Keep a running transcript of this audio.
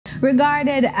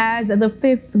Regarded as the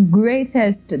fifth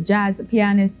greatest jazz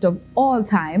pianist of all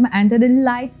time and a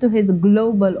delight to his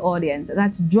global audience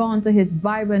that's drawn to his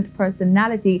vibrant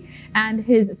personality and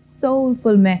his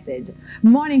soulful message,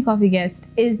 Morning Coffee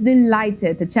guest is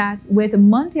delighted to chat with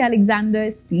Monty Alexander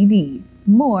CD.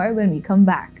 More when we come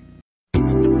back.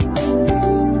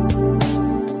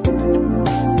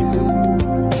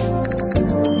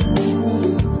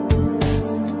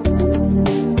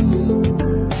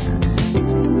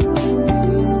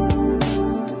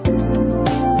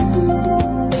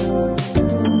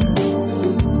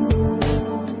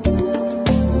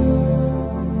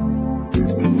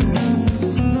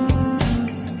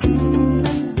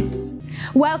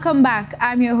 Welcome back.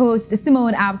 I'm your host,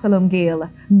 Simone Absalom Gale,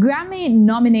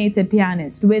 Grammy-nominated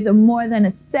pianist with more than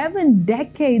 7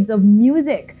 decades of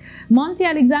music. Monty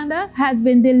Alexander has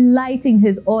been delighting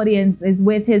his audiences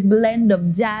with his blend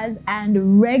of jazz and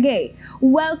reggae.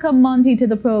 Welcome, Monty, to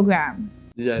the program.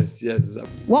 Yes.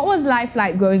 What was life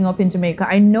like growing up in Jamaica?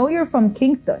 I know you're from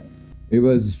Kingston. It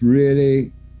was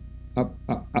really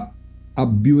a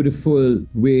beautiful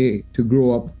way to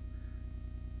grow up.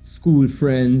 School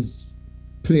friends,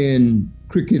 playing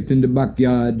cricket in the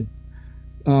backyard,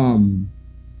 going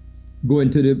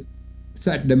to the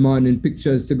Saturday morning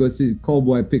pictures to go see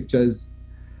cowboy pictures,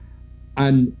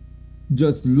 and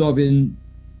just loving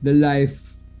the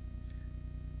life.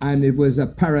 And it was a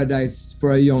paradise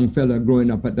for a young fella growing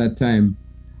up at that time.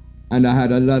 And I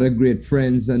had a lot of great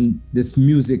friends, and this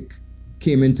music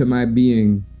came into my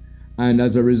being. And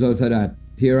as a result of that,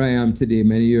 here I am today,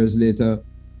 many years later,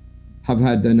 have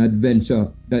had an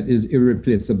adventure that is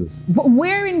irreplaceable. But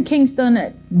where in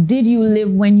Kingston did you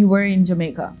live when you were in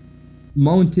Jamaica?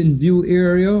 Mountain View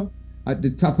area, at the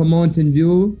top of Mountain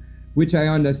View, which I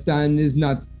understand is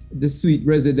not the sweet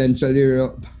residential area,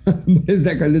 but it's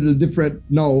like a little different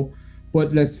now.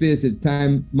 But let's face it,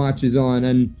 time marches on.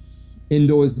 And in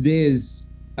those days,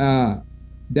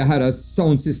 they had a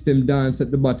sound system dance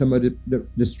at the bottom of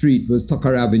the street, was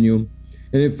Tucker Avenue.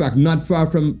 And in fact, not far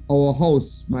from our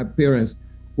house, my parents,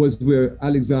 was where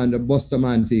Alexander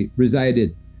Bustamante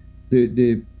resided,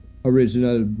 the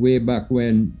original way back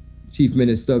when Chief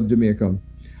Minister of Jamaica.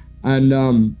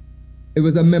 And it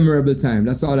was a memorable time,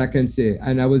 that's all I can say.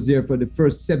 And I was there for the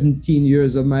first 17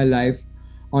 years of my life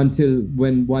until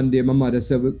when one day my mother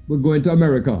said, we're going to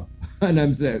America. And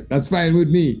I'm saying, that's fine with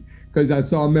me, because I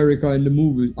saw America in the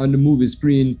movie, on the movie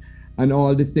screen, and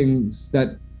all the things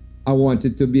that I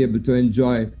wanted to be able to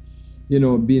enjoy, you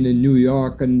know, being in New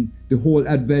York and the whole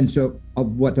adventure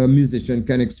of what a musician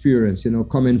can experience, you know,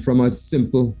 coming from a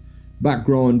simple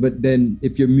background. But then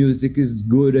if your music is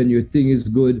good and your thing is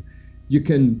good, you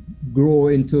can grow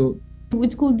into...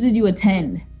 Which school did you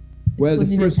attend? Well,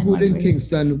 the first school in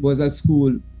Kingston was a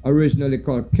school originally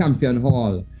called Campion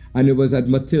Hall, and it was at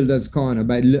Matilda's Corner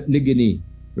by Ligony,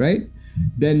 right?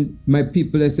 Then my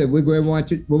people, they said, we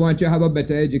want you to have a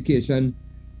better education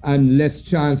and less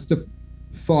chance to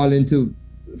fall into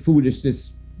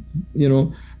foolishness, you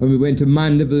know. And we went to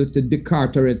Mandeville to Dick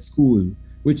Carteret School,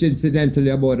 which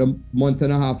incidentally about a month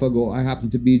and a half ago, I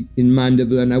happened to be in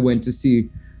Mandeville and I went to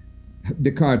see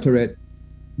Dick Carteret,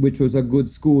 which was a good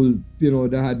school, you know,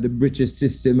 that had the British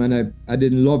system, and I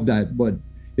didn't love that. But,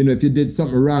 you know, if you did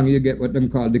something wrong, you get what them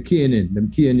called the caning, them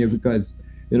cane you because,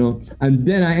 you know. And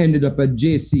then I ended up at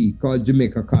JC, called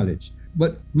Jamaica College.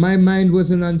 But my mind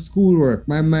wasn't on schoolwork.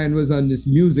 My mind was on this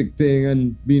music thing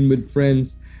and being with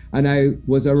friends. And I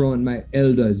was around my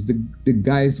elders, the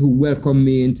guys who welcomed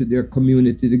me into their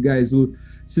community, the guys who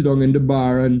sit down in the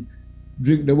bar and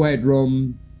drink the white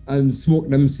rum and smoke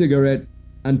them cigarette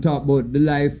and talk about the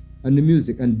life and the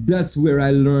music. And that's where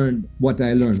I learned what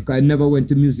I learned. I never went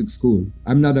to music school.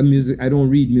 I don't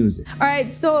read music. All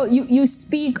right, so you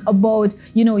speak about,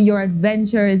 you know, your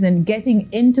adventures and getting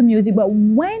into music, but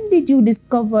when did you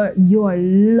discover your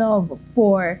love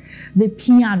for the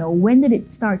piano? When did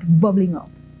it start bubbling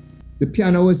up? The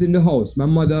piano was in the house. My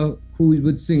mother, who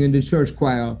would sing in the church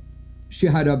choir, she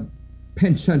had a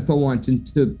penchant for wanting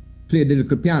to play the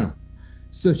little piano.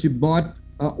 So she bought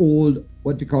an old,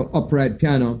 what they call upright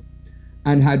piano,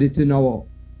 and had it in our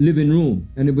living room.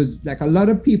 And it was like a lot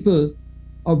of people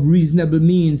of reasonable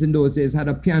means in those days had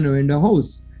a piano in the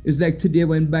house. It's like today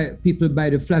when people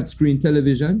buy the flat screen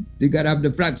television, they got to have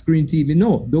the flat screen TV.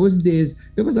 No, those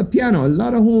days, there was a piano. A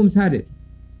lot of homes had it. It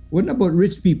wasn't about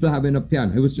rich people having a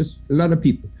piano. It was just a lot of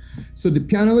people. So the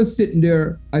piano was sitting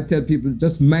there, I tell people,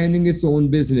 just minding its own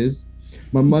business.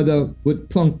 My mother would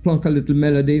plunk a little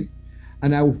melody.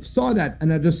 And I saw that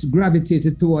and I just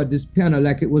gravitated toward this piano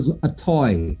like it was a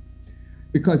toy.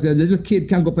 Because a little kid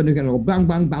can go up and you can go bang,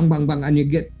 bang, bang, bang, bang, and you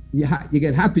get you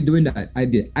get happy doing that. I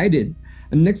did.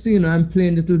 And next thing you know, I'm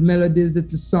playing little melodies,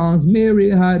 little songs. Mary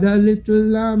had a little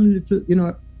lamb,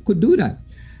 could do that.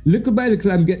 Little by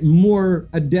little, I'm getting more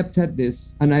adept at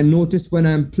this. And I notice when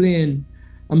I'm playing,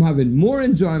 I'm having more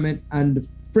enjoyment, and the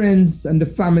friends and the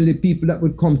family, people that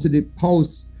would come to the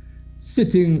house,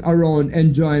 sitting around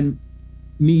enjoying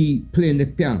me playing the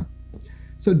piano.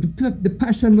 So the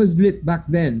passion was lit back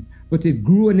then, but it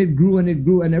grew and it grew and it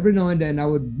grew. And every now and then I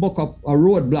would book up a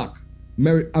roadblock,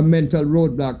 a mental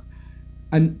roadblock.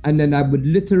 And then I would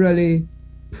literally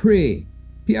pray,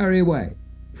 P-R-A-Y,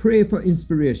 pray for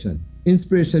inspiration.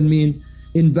 Inspiration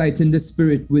means inviting the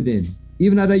spirit within,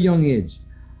 even at a young age.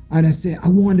 And I say, I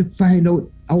want to find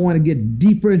out, I want to get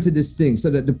deeper into this thing so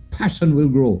that the passion will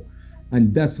grow.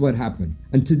 And that's what happened.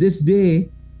 And to this day,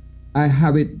 I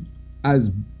have it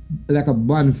as like a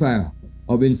bonfire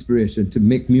of inspiration to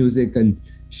make music and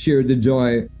share the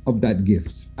joy of that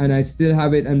gift. And I still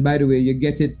have it. And by the way, you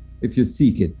get it if you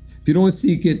seek it. If you don't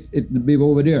seek it, it'll be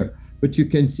over there. But you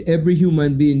can see, every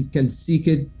human being can seek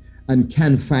it and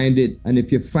can find it. And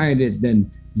if you find it,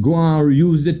 then go on,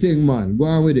 use the thing, man. Go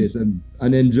on with it and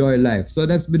enjoy life. So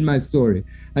that's been my story.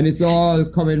 And it's all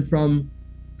coming from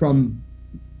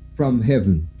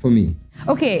heaven for me.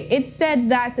 Okay, it's said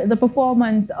that the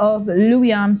performance of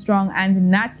Louis Armstrong and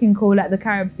Nat King Cole at the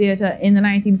Carib Theatre in the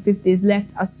 1950s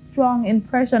left a strong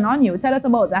impression on you. Tell us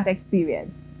about that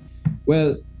experience.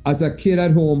 Well, as a kid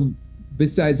at home,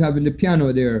 besides having the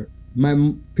piano there,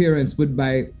 my parents would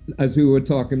buy, as we were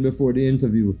talking before the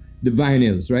interview, the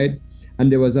vinyls, right?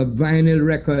 And there was a vinyl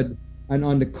record, and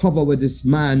on the cover was this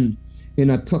man in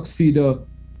a tuxedo,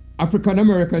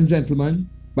 African-American gentleman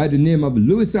by the name of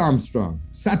Louis Armstrong,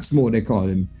 Satchmo they call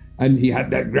him. And he had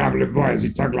that gravelly voice,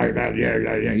 he talked like that, yeah.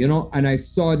 And I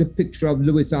saw the picture of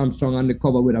Louis Armstrong on the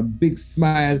cover with a big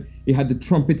smile. He had the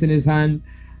trumpet in his hand.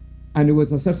 And it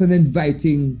was such an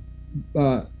inviting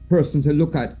person to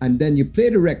look at. And then you play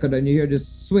the record and you hear this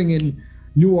swinging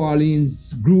New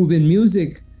Orleans grooving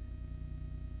music.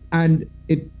 And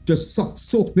it just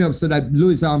soaked me up, so that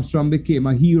Louis Armstrong became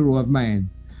a hero of mine.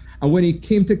 And when he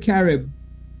came to Carib,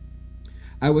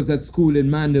 I was at school in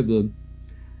Mandeville.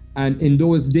 And in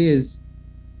those days,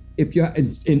 if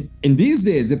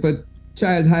a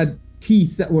child had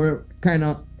teeth that were kind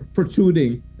of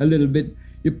protruding a little bit,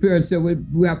 your parents said, well,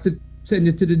 we have to send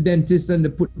you to the dentist and they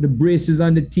put the braces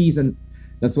on the teeth. And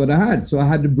that's what I had. So I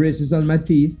had the braces on my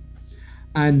teeth.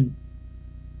 And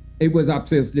it was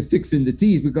obviously fixing the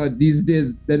teeth, because these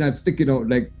days they're not sticking out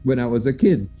like when I was a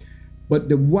kid. But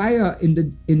the wire in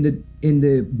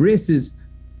the braces,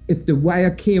 if the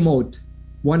wire came out,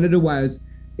 one of the wires,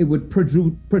 it would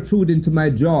protrude into my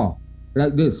jaw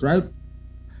like this, right?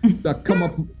 So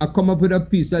I come up with a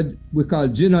piece that we call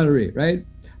ginnery, right?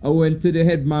 I went to the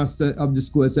headmaster of the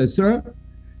school and said, sir,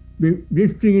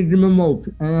 this thing is in my mouth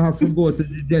and I have to go to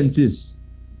the dentist.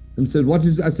 And said, what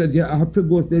is it? I said, yeah, I have to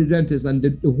go to the dentist. And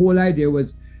the whole idea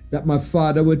was that my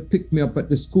father would pick me up at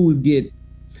the school gate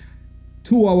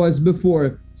 2 hours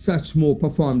before Satchmo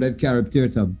performed at Carib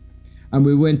Theatre. And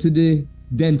we went to the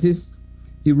dentist.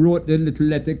 He wrote the little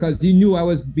letter because he knew I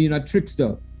was being a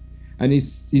trickster. And he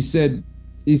said,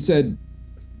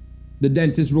 the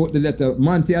dentist wrote the letter,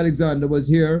 Monty Alexander was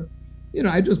here.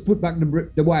 I just put back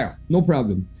the wire, no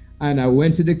problem. And I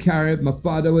went to the Carib. My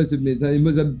father was with me, and he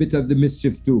was a bit of the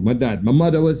mischief too, my dad. My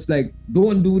mother was like,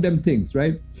 don't do them things,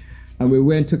 right? And we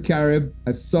went to Carib.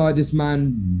 I saw this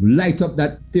man light up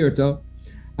that theater.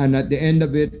 And at the end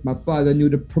of it, my father knew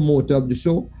the promoter of the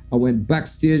show. I went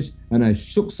backstage and I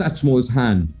shook Satchmo's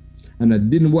hand. And I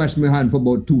didn't wash my hand for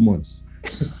about 2 months.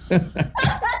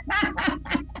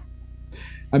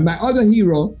 And my other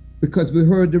hero, because we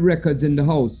heard the records in the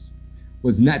house,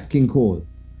 was Nat King Cole.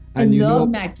 And I love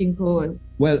Nat King Cole.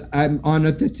 Well, I'm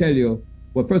honored to tell you.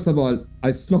 Well, first of all,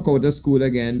 I snuck out of school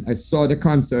again. I saw the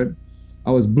concert.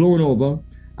 I was blown over.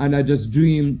 And I just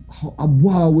dreamed,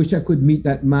 wow, I wish I could meet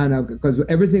that man. Because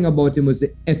everything about him was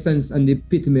the essence and the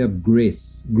epitome of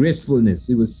grace, gracefulness.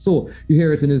 It was so, you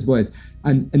hear it in his voice.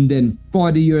 And then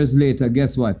 40 years later,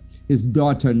 guess what? His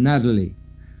daughter, Natalie,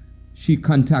 she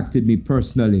contacted me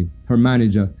personally, her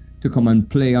manager, to come and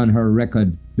play on her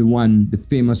record, the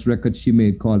famous record she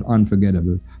made called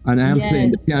Unforgettable. And I'm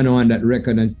playing the piano on that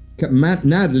record. And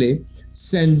Natalie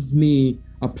sends me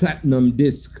a platinum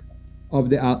disc of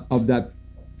the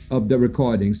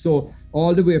recording. So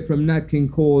all the way from Nat King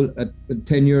Cole at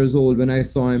 10 years old when I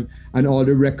saw him, and all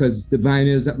the records, the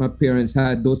vinyls that my parents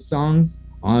had, those songs,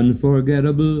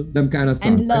 Unforgettable, them kind of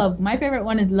songs. And Love. My favorite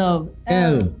one is Love.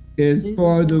 L is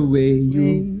for the way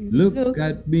you look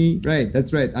at me. Right,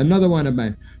 that's right. Another one of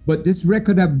mine. But this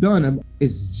record I've done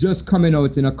is just coming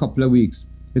out in a couple of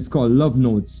weeks. It's called Love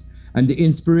Notes. And the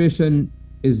inspiration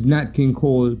is Nat King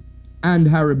Cole and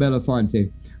Harry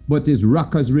Belafonte, but it's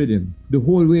rockers rhythm. The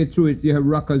whole way through it, you have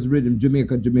rockers rhythm,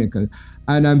 Jamaica, Jamaica.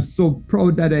 And I'm so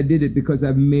proud that I did it because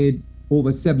I've made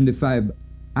over 75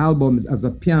 albums as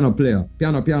a piano player.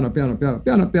 Piano.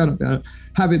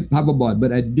 Have a bar,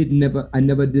 but I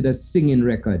never did a singing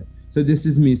record. So this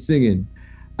is me singing.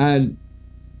 And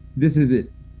this is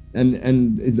it. And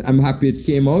I'm happy it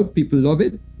came out. People love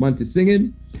it. Monty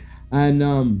singing. And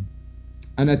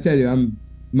I tell you,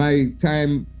 my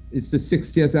time, it's the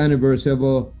 60th anniversary of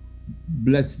our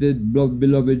blessed,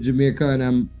 beloved Jamaica, and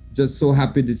I'm just so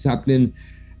happy it's happening.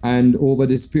 And over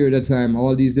this period of time,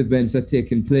 all these events are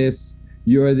taking place.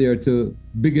 You're there to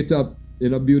big it up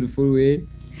in a beautiful way.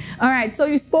 All right, so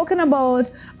you've spoken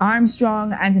about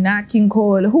Armstrong and Nat King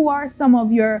Cole. Who are some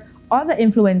of your other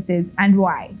influences and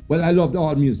why? Well, I loved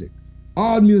all music,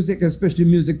 especially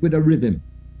music with a rhythm.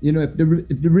 You know, if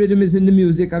the rhythm is in the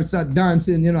music, I start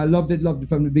dancing. You know, I loved it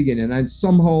from the beginning, and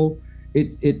somehow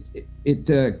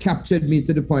it captured me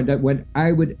to the point that when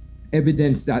I would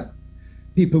evidence that,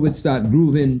 people would start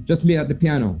grooving, just me at the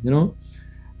piano, you know.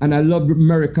 And I loved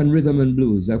American rhythm and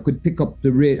blues. I could pick up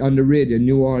on the radio,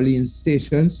 New Orleans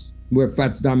stations, where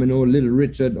Fats Domino, Little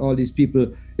Richard, all these people,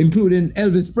 including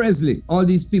Elvis Presley, all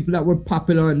these people that were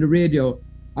popular on the radio,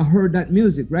 I heard that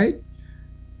music, right?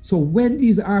 So when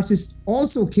these artists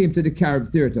also came to the Carib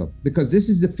Theatre, because this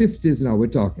is the 50s now we're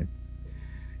talking,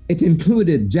 it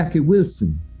included Jackie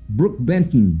Wilson, Brooke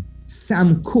Benton,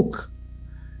 Sam Cooke.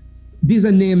 These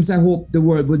are names I hope the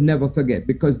world would never forget,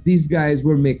 because these guys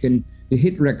were making the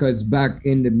hit records back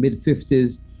in the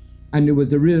mid-50s, and it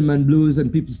was the rhythm and blues,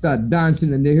 and people started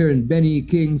dancing, and they're hearing Benny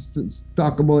King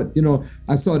talk about, you know,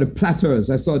 I saw the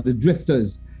Platters, I saw the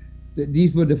Drifters.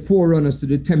 These were the forerunners to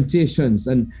the Temptations,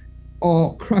 and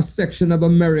all cross-section of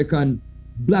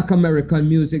Black American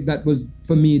music. That was,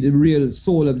 for me, the real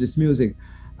soul of this music.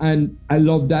 And I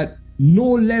love that no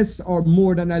less or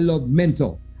more than I love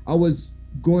Mento. I was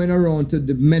going around to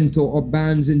the Mento or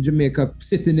bands in Jamaica,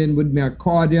 sitting in with my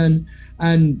accordion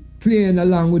and playing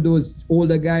along with those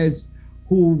older guys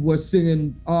who were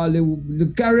singing all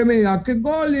the Carry Me, I Could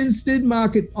Go Instead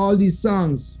Market, all these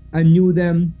songs. I knew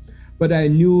them, but I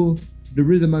knew the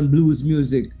rhythm and blues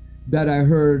music that I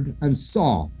heard and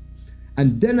saw.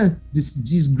 And then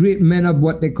these great men of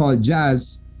what they call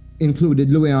jazz included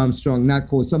Louis Armstrong, Nat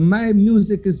Cole. So my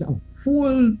music is a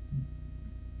whole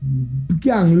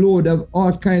gang load of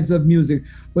all kinds of music,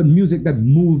 but music that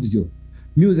moves you.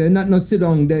 Music, not sit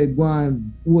down there, go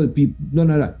and old people, none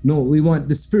of that. No, we want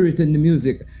the spirit in the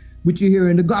music, which you hear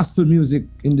in the gospel music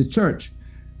in the church.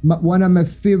 One of my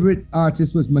favorite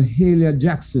artists was Mahalia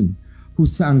Jackson, who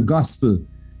sang gospel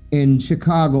in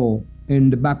Chicago in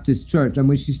the Baptist church. And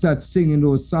when she starts singing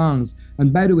those songs,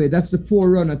 and by the way, that's the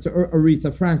forerunner to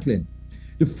Aretha Franklin,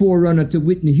 the forerunner to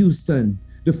Whitney Houston,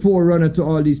 the forerunner to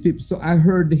all these people. So I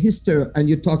heard the history, and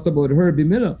you talked about Herbie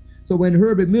Miller. So when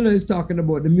Herbie Miller is talking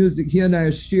about the music, he and I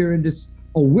are sharing this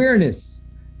awareness,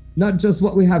 not just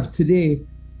what we have today,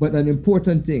 but an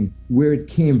important thing, where it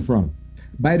came from.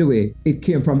 By the way, it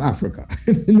came from Africa,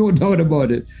 no doubt about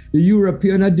it. The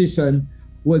European addition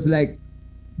was like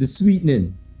the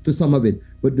sweetening to some of it,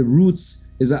 but the roots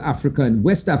is an African,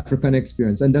 West African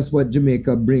experience, and that's what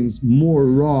Jamaica brings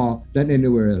more raw than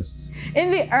anywhere else.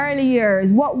 In the early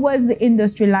years, what was the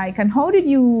industry like, and how did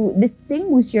you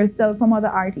distinguish yourself from other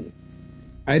artists?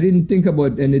 I didn't think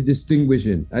about any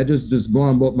distinguishing. I just go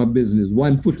on about my business,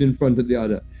 one foot in front of the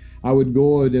other. I would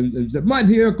go and say,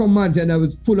 Monty, here come Monty, and I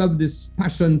was full of this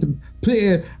passion to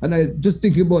play, and I just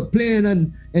thinking about playing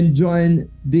and enjoying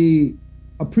the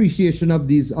appreciation of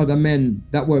these other men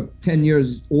that were 10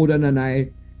 years older than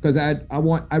I, because I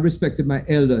respected my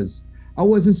elders. I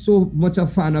wasn't so much a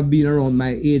fan of being around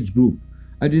my age group.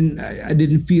 I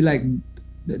didn't feel like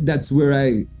that's where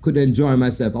I could enjoy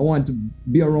myself. I wanted to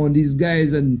be around these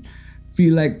guys and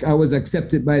feel like I was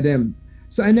accepted by them.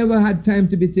 So I never had time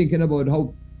to be thinking about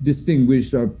how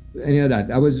distinguished or any of that.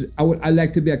 I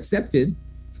like to be accepted.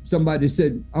 Somebody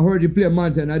said, I heard you play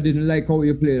Monty and I didn't like how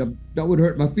you played. That would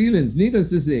hurt my feelings, needless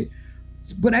to say.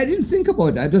 But I didn't think about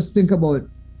it. I just think about,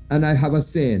 and I have a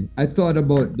saying, I thought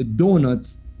about the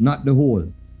donut, not the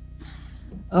hole.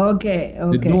 Okay.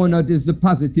 The donut is the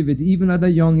positivity. Even at a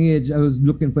young age, I was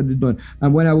looking for the donut.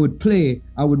 And when I would play,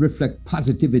 I would reflect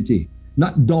positivity,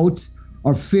 not doubt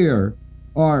or fear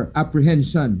or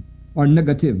apprehension or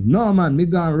negative. No, man, me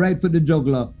gone right for the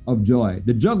juggler of joy.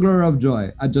 The juggler of joy.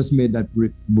 I just made that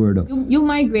word up. You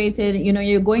migrated,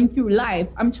 you're going through life.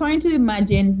 I'm trying to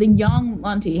imagine the young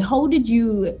Monty. How did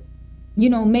you,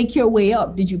 make your way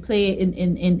up? Did you play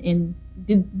in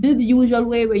did the usual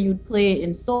way where you'd play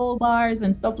in soul bars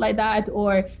and stuff like that,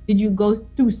 or did you go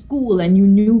through school and you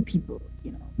knew people?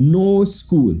 No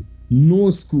school.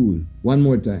 One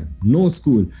more time, no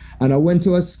school. And I went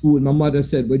to a school. My mother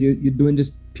said, "Well, you're doing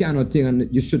this piano thing,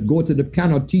 and you should go to the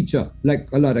piano teacher, like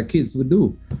a lot of kids would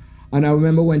do." And I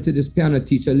remember went to this piano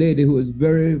teacher, lady who was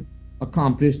very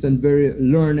accomplished and very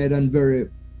learned and very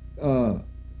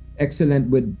excellent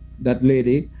with that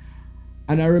lady.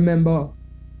 And I remember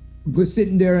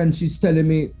sitting there and she's telling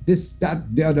me this,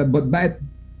 that, the other. But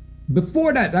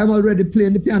before that, I'm already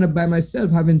playing the piano by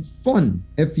myself, having fun,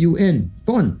 F-U-N,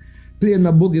 fun. Playing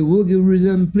my boogie-woogie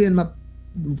rhythm, playing my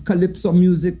calypso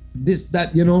music, this,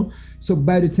 that, So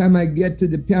by the time I get to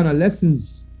the piano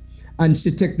lessons and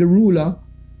she take the ruler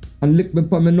and lick me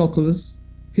upon my knuckles,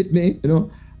 hit me,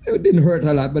 it didn't hurt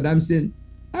a lot, but I'm saying,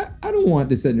 I don't want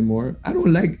this anymore. I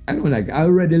don't like I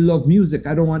already love music.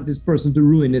 I don't want this person to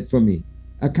ruin it for me.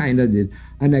 I kind of did.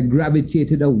 And I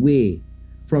gravitated away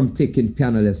from taking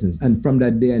piano lessons. And from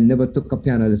that day, I never took a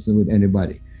piano lesson with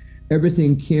anybody.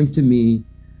 Everything came to me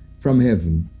from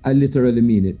heaven. I literally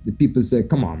mean it. The people say,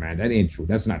 come on, man, that ain't true.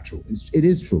 That's not true. It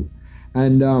is true.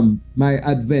 And my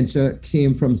adventure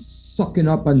came from sucking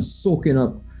up and soaking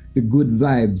up the good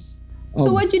vibes.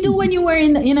 So what you do when you were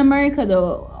in America,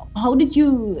 though? How did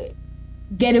you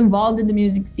get involved in the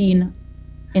music scene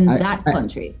in that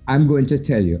country? I'm going to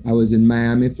tell you. I was in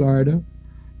Miami, Florida,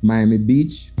 Miami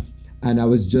Beach, and I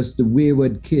was just a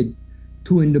wayward kid,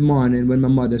 2 a.m. when my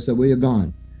mother said, where you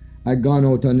gone? I gone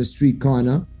out on the street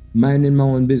corner, minding my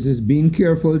own business, being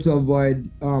careful to avoid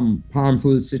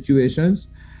harmful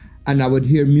situations. And I would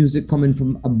hear music coming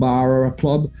from a bar or a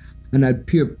club, and I'd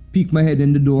peek my head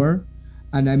in the door,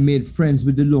 and I made friends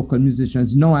with the local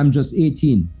musicians. Now I'm just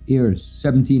 18 years,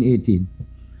 17, 18.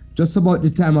 Just about the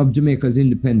time of Jamaica's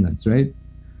independence, right?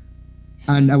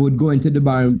 And I would go into the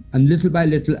bar, and little by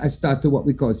little, I start to what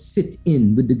we call sit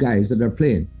in with the guys that are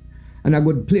playing. And I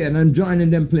would play, and I'm joining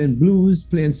them playing blues,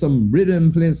 playing some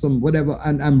rhythm, playing some whatever,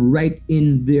 and I'm right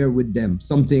in there with them.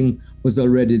 Something was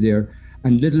already there.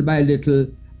 And little by little,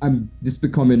 this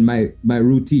becoming my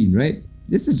routine, right?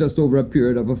 This is just over a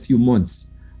period of a few months.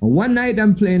 And one night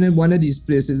I'm playing in one of these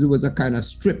places. It was a kind of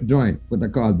strip joint, what I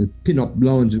call the pin-up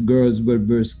lounge. Girls were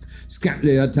very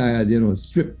scantily attired,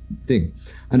 strip thing.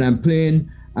 And I'm playing,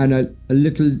 and a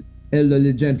little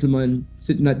elderly gentleman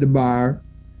sitting at the bar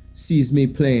sees me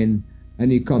playing,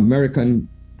 and he come, American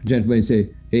gentleman, and say,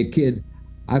 hey kid,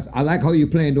 I like how you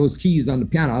playing those keys on the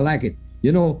piano. I like it.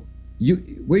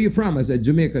 Where you from? I said,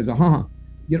 Jamaica. I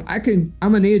said,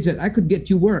 I'm an agent. I could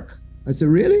get you work. I said,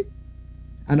 really?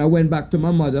 And I went back to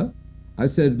my mother. I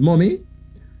said, Mommy,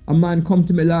 a man come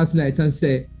to me last night and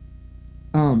say,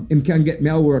 him can get me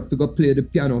a work to go play the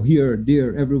piano here,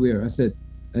 there, everywhere. I said,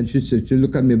 and she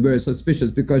looked at me very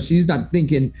suspicious, because she's not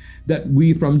thinking that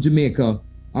we from Jamaica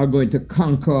are going to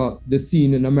conquer the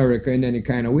scene in America in any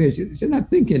kind of way. She's not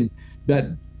thinking that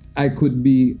I could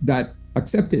be that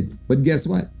accepted. But guess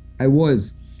what? I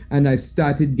was. And I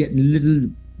started getting little,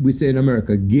 we say in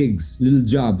America, gigs, little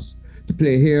jobs. To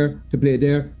play here, to play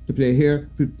there, to play here.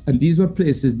 And these were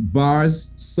places,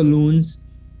 bars, saloons,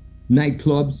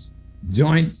 nightclubs,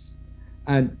 joints.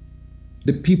 And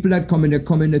the people that come in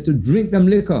there to drink them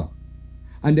liquor.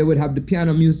 And they would have the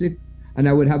piano music, and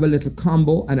I would have a little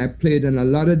combo, and I played in a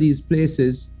lot of these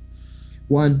places,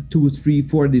 1, 2, 3,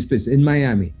 4 of these places in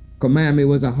Miami. Because Miami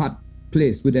was a hot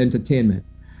place with entertainment.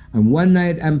 And one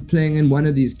night I'm playing in one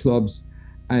of these clubs,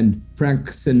 and Frank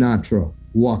Sinatra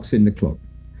walks in the club.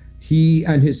 He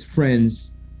and his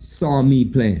friends saw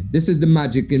me playing. This is the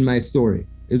magic in my story.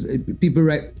 People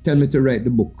tell me to write the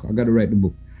book. I got to write the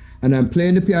book. And I'm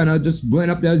playing the piano, just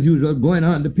going up there as usual, going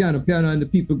on the piano, and the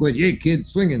people going, hey, kid,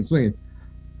 swinging.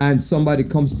 And somebody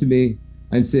comes to me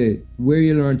and say, where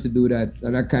you learn to do that?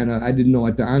 And I didn't know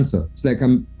what to answer. It's like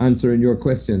I'm answering your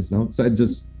questions now. So I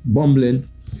just bumbling.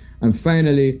 And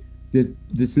finally,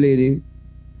 this lady,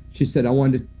 she said, I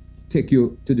want to take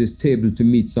you to this table to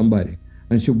meet somebody.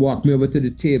 And she walked me over to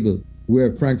the table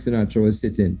where Frank Sinatra was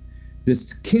sitting.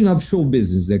 This king of show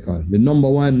business, they call it, the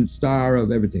 #1 star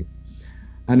of everything.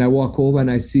 And I walk over and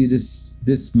I see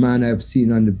this man I've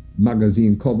seen on the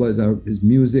magazine covers, his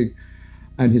music,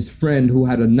 and his friend who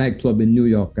had a nightclub in New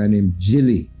York, guy named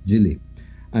Jilly.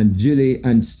 And Jilly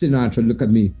and Sinatra look at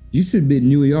me, you should be in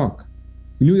New York.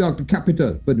 New York, the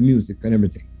capital for the music and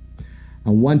everything.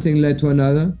 And one thing led to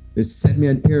another. They sent me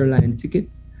an airline ticket.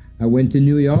 I went to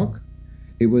New York.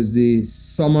 It was the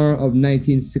summer of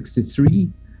 1963.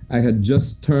 I had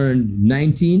just turned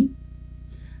 19.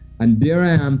 And there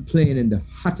I am playing in the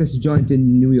hottest joint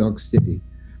in New York City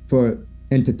for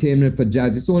entertainment, for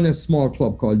jazz. It's only a small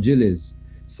club called Jilly's.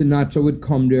 Sinatra would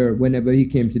come there whenever he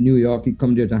came to New York. He'd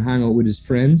come there to hang out with his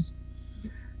friends.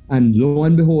 And lo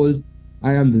and behold,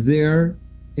 I am there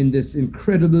in this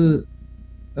incredible,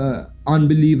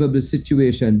 unbelievable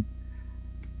situation.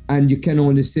 And you can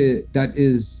only say that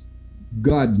is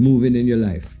God moving in your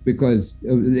life, because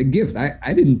it was a gift.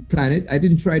 I didn't plan it. I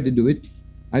didn't try to do it.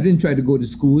 I didn't try to go to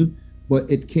school,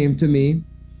 but it came to me.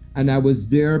 And I was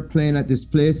there playing at this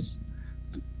place,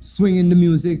 swinging the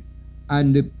music,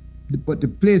 and but the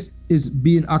place is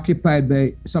being occupied by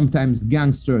sometimes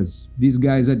gangsters, these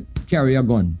guys that carry a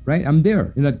gun, right? I'm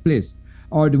there in that place.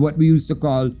 Or what we used to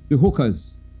call the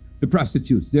hookers, the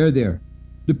prostitutes, they're there.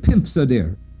 The pimps are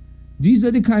there. These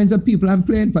are the kinds of people I'm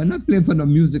playing for. I'm not playing for the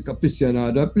music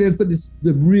aficionado. I'm playing for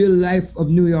the real life of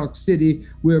New York City,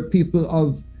 where people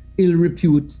of ill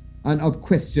repute and of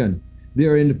question,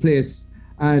 they're in the place.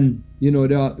 And, you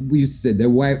know, we used to say they're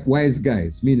wise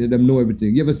guys, meaning they know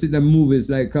everything. You ever see them movies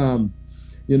like,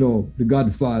 you know, The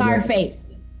Godfather?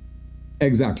 Scarface.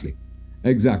 Exactly.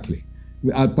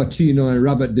 Al Pacino and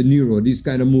Robert De Niro, these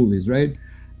kind of movies, right?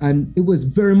 And it was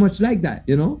very much like that,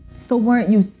 you know? So weren't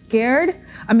you scared?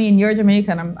 I mean, you're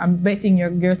Jamaican. I'm betting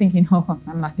you're thinking, oh,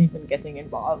 I'm not even getting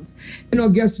involved. You know,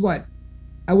 guess what?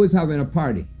 I was having a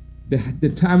party,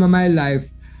 the time of my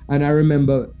life, and I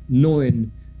remember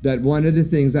knowing that one of the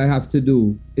things I have to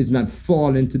do is not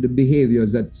fall into the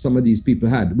behaviors that some of these people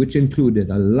had, which included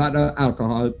a lot of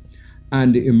alcohol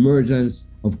and the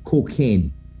emergence of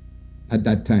cocaine at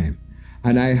that time.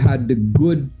 And I had the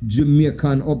good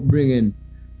Jamaican upbringing.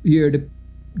 Hear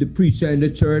the preacher in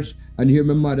the church and hear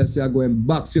my mother say, "I'm going to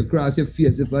box you across your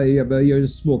face if I ever hear you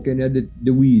smoking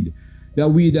the weed." The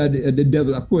weed are the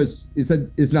devil. Of course,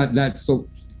 it's not that. So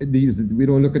we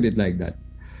don't look at it like that.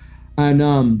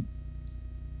 And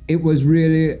it was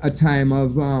really a time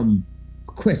of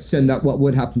question that what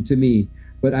would happen to me.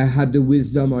 But I had the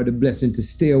wisdom or the blessing to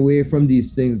stay away from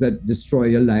these things that destroy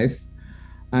your life.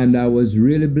 And I was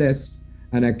really blessed.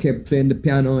 And I kept playing the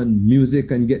piano and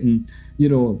music and getting, you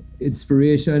know,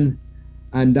 inspiration.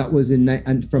 And that was and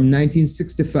from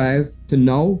 1965 to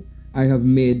now, I have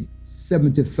made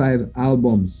 75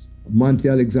 albums, Monty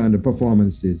Alexander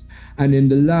performances. And in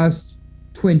the last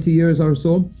 20 years or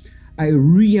so, I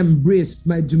re-embraced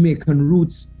my Jamaican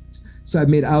roots. So I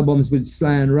made albums with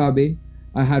Sly and Robbie.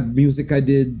 I had music I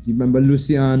did, you remember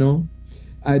Luciano?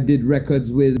 I did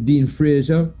records with Dean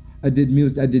Fraser. I did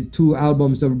music. I did 2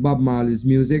 albums of Bob Marley's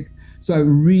music. So I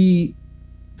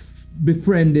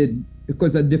befriended,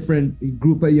 because a different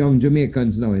group of young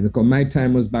Jamaicans now, you know, because my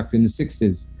time was back in the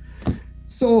 60s.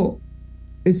 So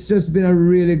it's just been a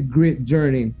really great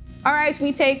journey. All right,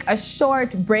 we take a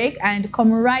short break and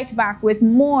come right back with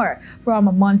more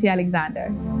from Monty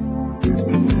Alexander.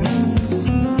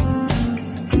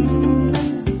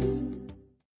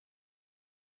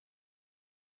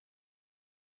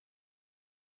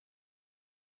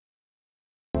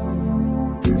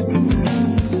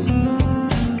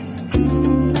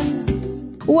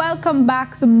 Welcome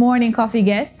back to Morning Coffee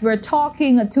guests. We're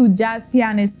talking to jazz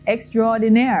pianist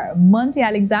extraordinaire, Monty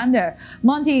Alexander.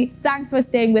 Monty, thanks for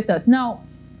staying with us. Now,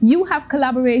 you have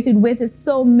collaborated with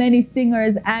so many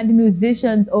singers and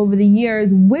musicians over the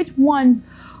years. Which ones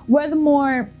were the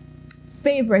more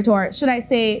favorite, or should I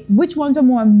say, which ones are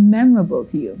more memorable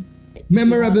to you?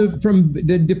 Memorable from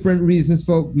the different reasons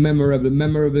for memorable.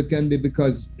 Memorable can be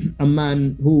because a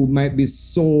man who might be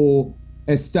so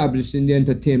established in the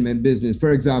entertainment business.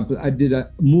 For example, I did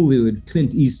a movie with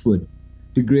Clint Eastwood,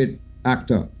 the great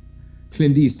actor.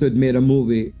 Clint Eastwood made a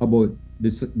movie about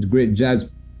the great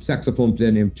jazz saxophone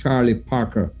player named Charlie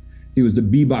Parker. He was the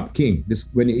bebop king.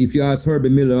 If you ask Herbie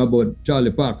Miller about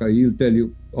Charlie Parker, he'll tell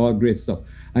you all great stuff.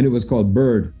 And it was called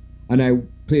Bird. And I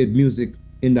played music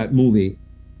in that movie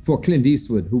for Clint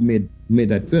Eastwood, who made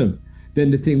that film.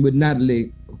 Then the thing with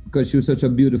Natalie, because she was such a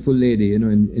beautiful lady, you know,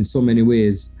 in so many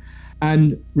ways.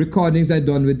 And recordings I've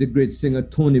done with the great singer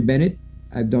Tony Bennett.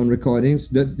 I've done recordings.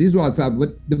 These were all fab.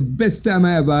 But the best time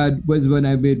I ever had was when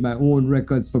I made my own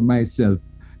records for myself,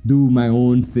 do my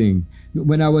own thing.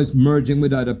 When I was merging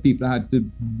with other people, I had to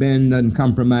bend and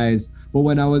compromise. But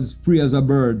when I was free as a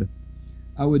bird,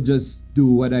 I would just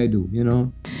do what I do, you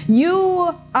know?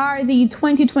 You are the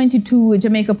 2022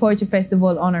 Jamaica Poetry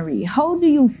Festival honoree. How do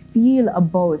you feel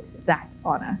about that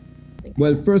honor?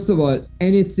 Well, first of all,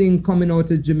 anything coming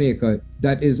out of Jamaica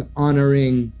that is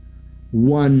honoring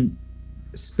one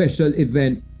special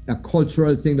event, a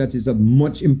cultural thing that is of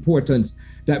much importance,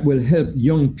 that will help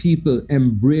young people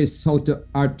embrace how to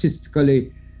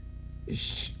artistically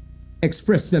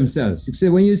express themselves. You see,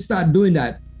 when you start doing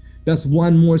that, that's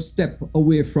one more step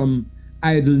away from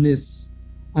idleness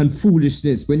and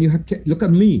foolishness. When you look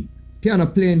at me, piano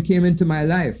playing came into my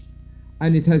life,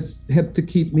 and it has helped to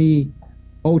keep me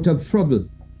out of trouble.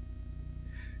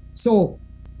 So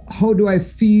how do I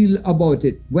feel about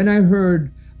it? When I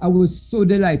heard, I was so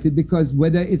delighted, because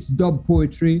whether it's dub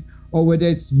poetry or whether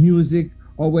it's music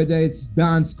or whether it's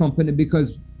dance company,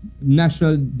 because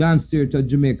National Dance Theatre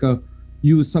Jamaica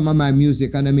used some of my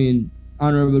music, and I mean,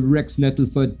 Honorable Rex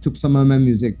Nettleford took some of my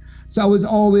music. So I was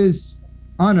always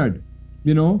honored,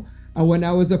 you know. And when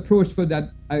I was approached for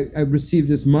that, I received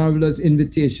this marvelous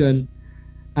invitation,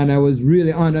 and I was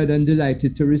really honored and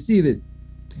delighted to receive it.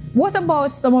 What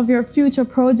about some of your future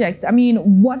projects? I mean,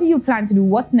 what do you plan to do?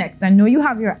 What's next? I know you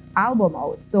have your album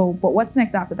out, so, but what's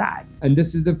next after that? And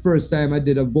this is the first time I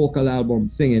did a vocal album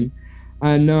singing.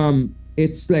 And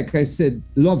it's like I said,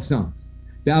 love songs.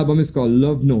 The album is called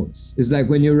Love Notes. It's like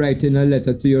when you're writing a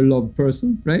letter to your loved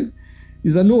person, right?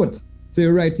 It's a note. So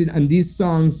you're writing, and these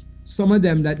songs, some of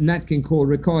them that Nat King Cole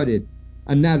recorded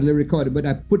and Natalie recorded, but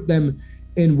I put them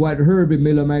in what Herbie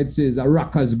Miller might say is a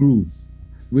rocker's groove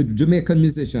with Jamaican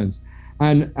musicians.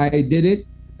 And I did it,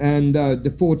 and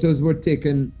the photos were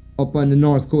taken up on the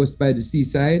north coast by the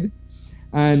seaside.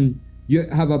 And you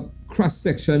have a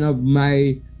cross-section of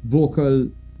my vocal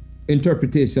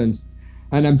interpretations.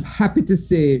 And I'm happy to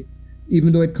say,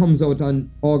 even though it comes out on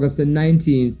August the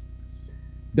 19th,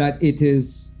 that it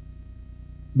has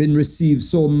been received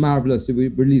so marvelously. We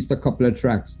released a couple of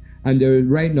tracks. And there,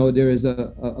 right now, there is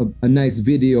a nice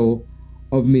video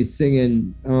of me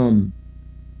singing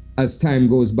As Time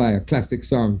Goes By, a classic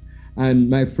song. And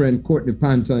my friend Courtney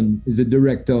Panton is a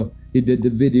director. He did the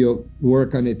video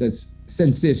work on it. That's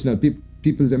sensational.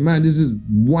 People say, man, this is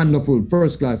wonderful,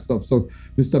 first-class stuff. So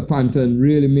Mr. Panton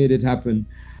really made it happen.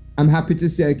 I'm happy to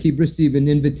say I keep receiving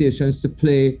invitations to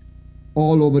play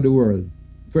all over the world.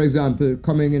 For example,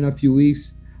 coming in a few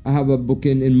weeks, I have a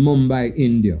booking in Mumbai,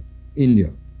 India.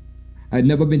 I'd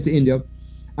never been to India.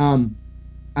 I'm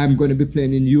going to be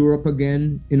playing in Europe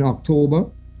again in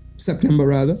September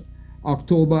rather.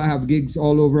 October, I have gigs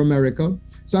all over America.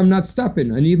 So I'm not stopping.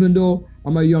 And even though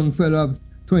I'm a young fellow of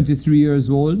 23 years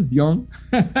old, young,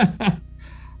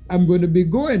 I'm going to be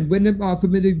going. When they offer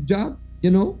me the job, you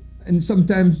know, and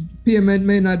sometimes payment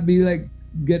may not be like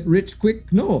get rich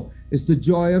quick. No, it's the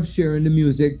joy of sharing the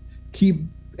music, keep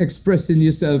expressing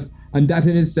yourself. And that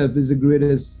in itself is the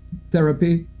greatest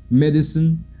therapy,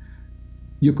 medicine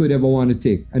you could ever want to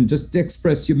take. And just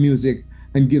express your music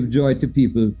and give joy to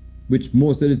people, which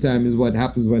most of the time is what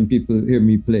happens when people hear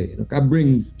me play. Look, I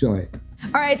bring joy.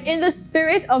 All right, in the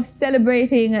spirit of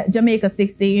celebrating Jamaica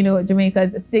 60, you know,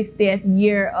 Jamaica's 60th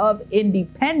year of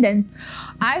independence,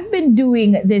 I've been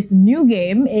doing this new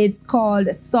game. It's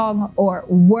called Song or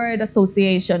Word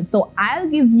Association. So I'll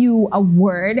give you a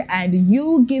word and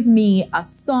you give me a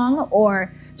song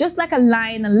or just like a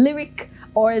line, a lyric,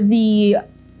 or the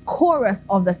chorus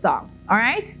of the song. All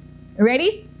right?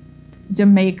 Ready?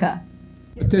 Jamaica.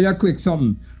 I'll tell you a quick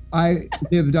something. I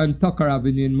lived on Tucker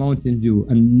Avenue in Mountain View,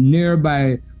 and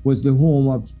nearby was the home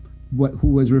of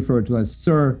who was referred to as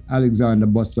Sir Alexander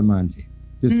Bustamante.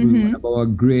 This was one of our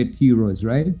great heroes,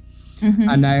 right?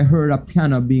 And I heard a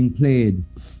piano being played.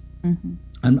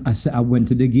 And I went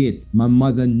to the gate. My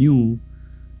mother knew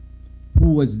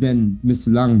who was then Miss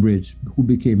Longbridge, who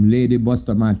became Lady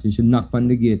Bustamante. She knocked on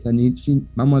the gate, and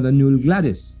my mother knew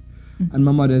Gladys. And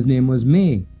my mother's name was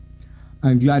May.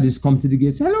 And Gladys come to the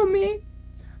gate, hello, May.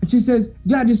 And she says,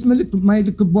 Gladys, my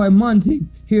little boy Monty,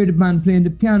 hear the man playing the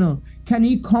piano. Can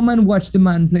he come and watch the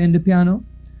man playing the piano?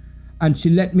 And she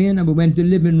let me in, and we went to the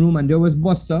living room, and there was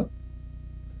Buster,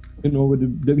 you know,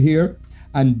 with the hair.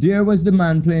 And there was the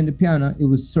man playing the piano. It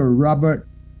was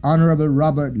Honorable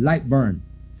Robert Lightburn.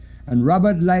 And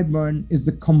Robert Lightburn is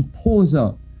the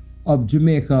composer of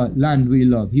Jamaica, Land We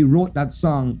Love. He wrote that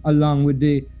song along with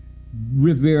the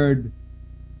revered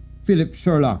Philip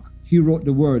Sherlock. He wrote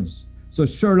the words. So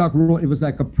Sherlock wrote, it was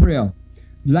like a prayer.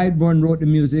 Lightburn wrote the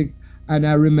music, and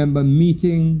I remember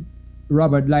meeting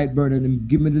Robert Lightburn and him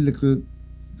giving me the little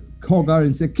hug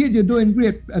and say, kid, you're doing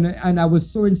great. And I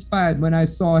was so inspired when I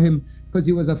saw him, because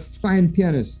he was a fine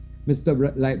pianist, Mr.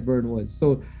 Lightburn was.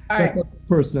 So that's a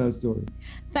personal story.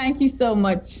 Thank you so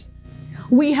much.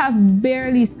 We have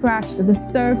barely scratched the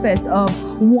surface of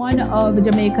one of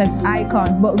Jamaica's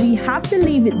icons, but we have to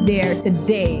leave it there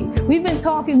today. We've been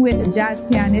talking with jazz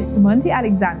pianist Monty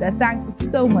Alexander. Thanks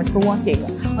so much for watching.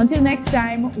 Until next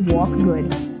time, walk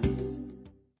good.